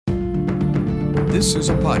This is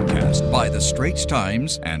a podcast by The Straits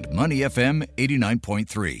Times and Money FM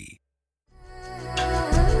 89.3.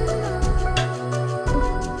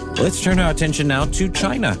 Let's turn our attention now to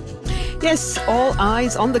China. Yes, all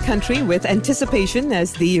eyes on the country with anticipation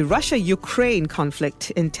as the Russia-Ukraine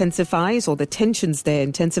conflict intensifies, or the tensions there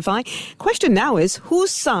intensify. Question now is,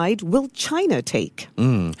 whose side will China take?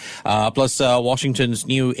 Plus, Washington's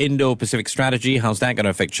new Indo-Pacific strategy. How's that going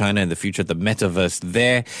to affect China in the future, the metaverse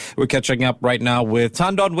there? We're catching up right now with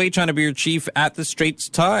Tan Don Wei, China Bureau Chief at The Straits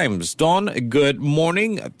Times. Don, good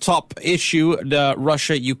morning. Top issue, the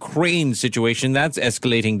Russia-Ukraine situation. That's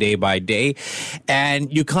escalating day by day.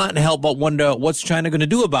 And you can't help but wonder, what's China going to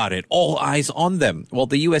do about it? All eyes on them. Well,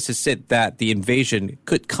 the U.S. has said that the invasion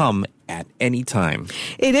could come at any time.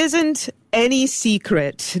 It isn't any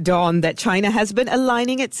secret, Don, that China has been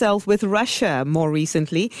aligning itself with Russia more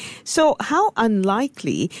recently. So how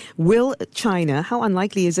unlikely is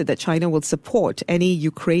it that China will support any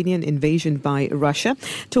Ukrainian invasion by Russia?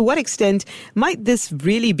 To what extent might this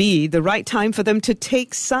really be the right time for them to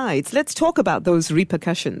take sides? Let's talk about those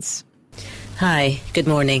repercussions. Hi, good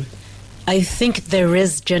morning. I think there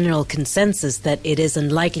is general consensus that it is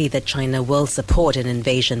unlikely that China will support an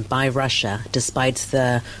invasion by Russia, despite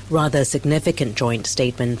the rather significant joint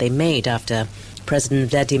statement they made after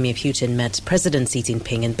President Vladimir Putin met President Xi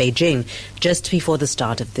Jinping in Beijing just before the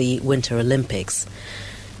start of the Winter Olympics.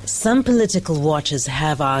 Some political watchers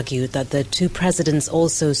have argued that the two presidents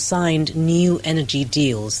also signed new energy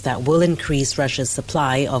deals that will increase Russia's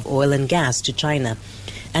supply of oil and gas to China.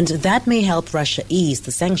 And that may help Russia ease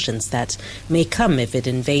the sanctions that may come if it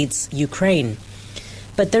invades Ukraine.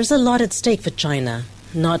 But there's a lot at stake for China,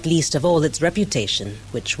 not least of all its reputation,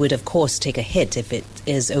 which would of course take a hit if it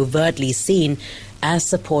is overtly seen as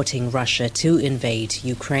supporting Russia to invade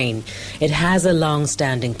Ukraine. It has a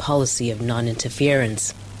long-standing policy of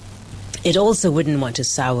non-interference. It also wouldn't want to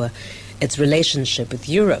sour its relationship with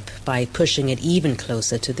Europe by pushing it even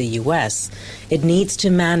closer to the US. It needs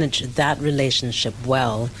to manage that relationship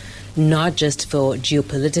well, not just for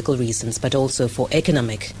geopolitical reasons, but also for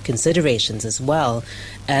economic considerations as well,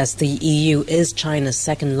 as the EU is China's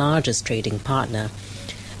second largest trading partner.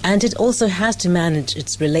 And it also has to manage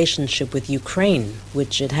its relationship with Ukraine,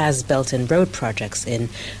 which it has Belt and Road projects in,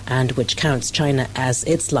 and which counts China as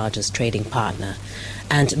its largest trading partner.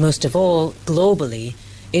 And most of all, globally,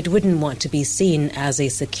 it wouldn't want to be seen as a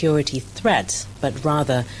security threat, but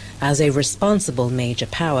rather as a responsible major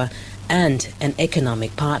power and an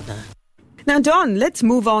economic partner. Now, Don, let's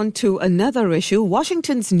move on to another issue,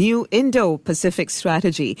 Washington's new Indo-Pacific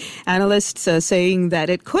strategy. Analysts are saying that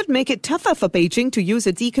it could make it tougher for Beijing to use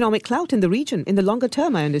its economic clout in the region in the longer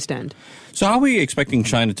term, I understand. So how are we expecting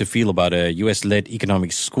China to feel about a U.S.-led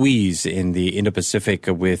economic squeeze in the Indo-Pacific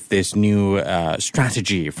with this new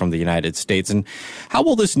strategy from the United States? And how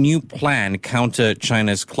will this new plan counter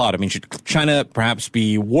China's clout? I mean, should China perhaps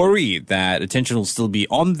be worried that attention will still be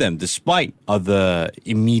on them despite other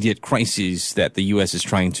immediate crises that the U.S. is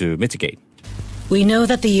trying to mitigate? We know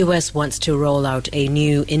that the U.S. wants to roll out a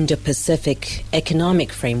new Indo-Pacific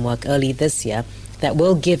economic framework early this year that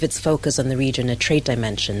will give its focus on the region a trade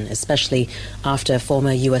dimension, especially after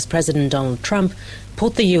former U.S. President Donald Trump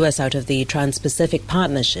pulled the U.S. out of the Trans-Pacific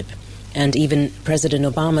Partnership. And even President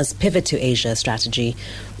Obama's pivot to Asia strategy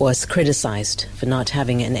was criticized for not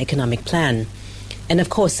having an economic plan. And of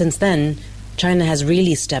course, since then, China has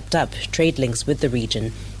really stepped up trade links with the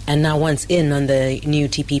region and now wants in on the new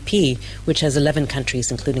TPP, which has 11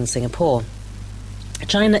 countries, including Singapore.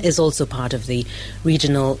 China is also part of the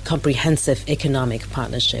Regional Comprehensive Economic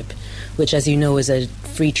Partnership, which, as you know, is a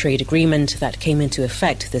free trade agreement that came into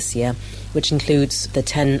effect this year, which includes the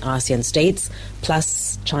 10 ASEAN states,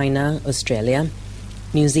 plus China, Australia,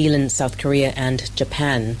 New Zealand, South Korea, and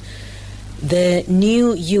Japan. The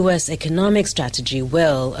new U.S. economic strategy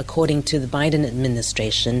will, according to the Biden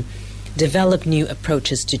administration, develop new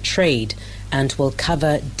approaches to trade and will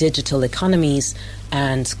cover digital economies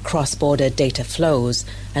and cross-border data flows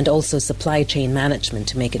and also supply chain management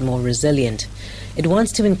to make it more resilient. It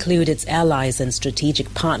wants to include its allies and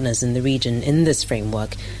strategic partners in the region in this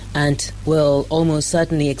framework and will almost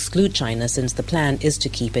certainly exclude China, since the plan is to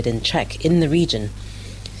keep it in check in the region.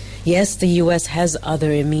 Yes, the U.S. has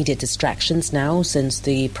other immediate distractions now, since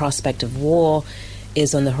the prospect of war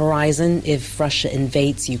is on the horizon if Russia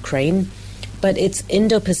invades Ukraine. But its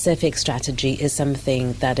Indo-Pacific strategy is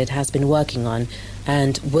something that it has been working on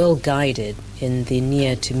and will guide it in the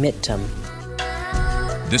near to midterm.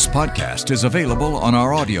 This podcast is available on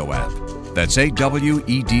our audio app. That's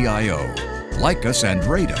AWEDIO. Like us and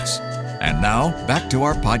rate us. And now, back to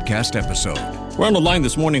our podcast episode. We're on the line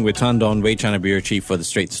this morning with Tan Don Wei, China Bureau Chief for the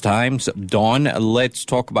Straits Times. Don, let's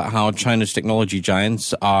talk about how China's technology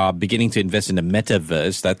giants are beginning to invest in the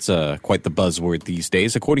metaverse. That's quite the buzzword these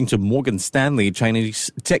days. According to Morgan Stanley, Chinese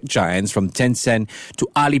tech giants from Tencent to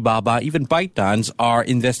Alibaba, even ByteDance, are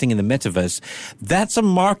investing in the metaverse. That's a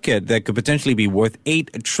market that could potentially be worth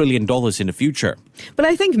 $8 trillion in the future. But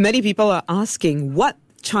I think many people are asking what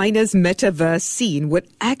China's metaverse scene would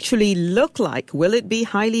actually look like. Will it be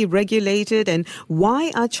highly regulated? And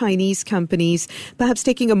why are Chinese companies perhaps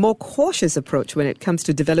taking a more cautious approach when it comes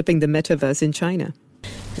to developing the metaverse in China?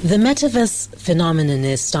 The metaverse phenomenon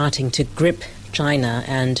is starting to grip China,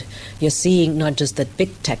 and you're seeing not just the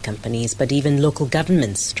big tech companies, but even local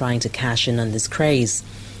governments trying to cash in on this craze.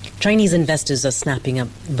 Chinese investors are snapping up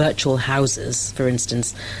virtual houses. For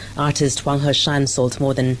instance, artist Huang Heshan sold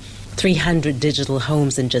more than 300 digital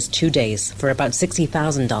homes in just 2 days for about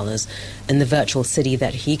 $60,000 in the virtual city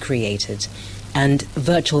that he created. And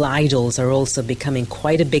virtual idols are also becoming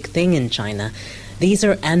quite a big thing in China. These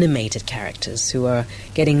are animated characters who are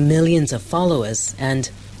getting millions of followers and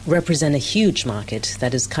represent a huge market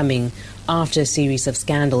that is coming after a series of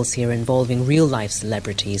scandals here involving real-life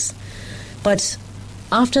celebrities. But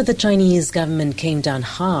after the Chinese government came down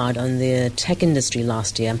hard on the tech industry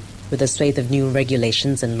last year, with a swathe of new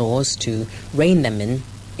regulations and laws to rein them in,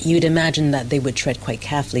 you'd imagine that they would tread quite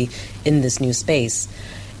carefully in this new space.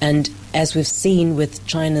 And as we've seen with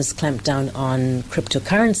China's clampdown on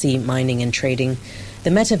cryptocurrency mining and trading,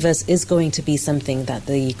 the metaverse is going to be something that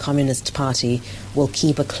the Communist Party will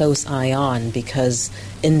keep a close eye on, because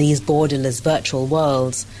in these borderless virtual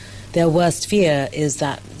worlds, their worst fear is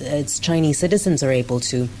that its Chinese citizens are able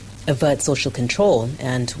to avert social control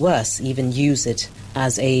and, worse, even use it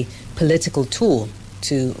as a political tool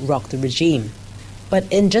to rock the regime. But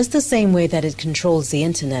in just the same way that it controls the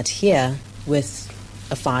internet here with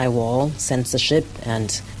a firewall, censorship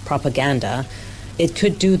and propaganda, it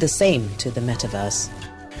could do the same to the metaverse.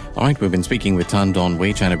 All right, we've been speaking with Tan Don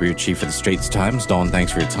Wei, China Bureau Chief for the Straits Times. Don,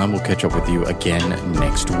 thanks for your time. We'll catch up with you again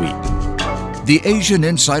next week. The Asian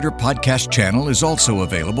Insider Podcast channel is also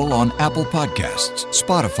available on Apple Podcasts,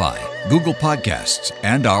 Spotify, Google Podcasts,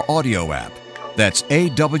 and our audio app. That's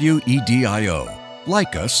AWEDIO.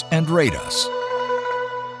 Like us and rate us.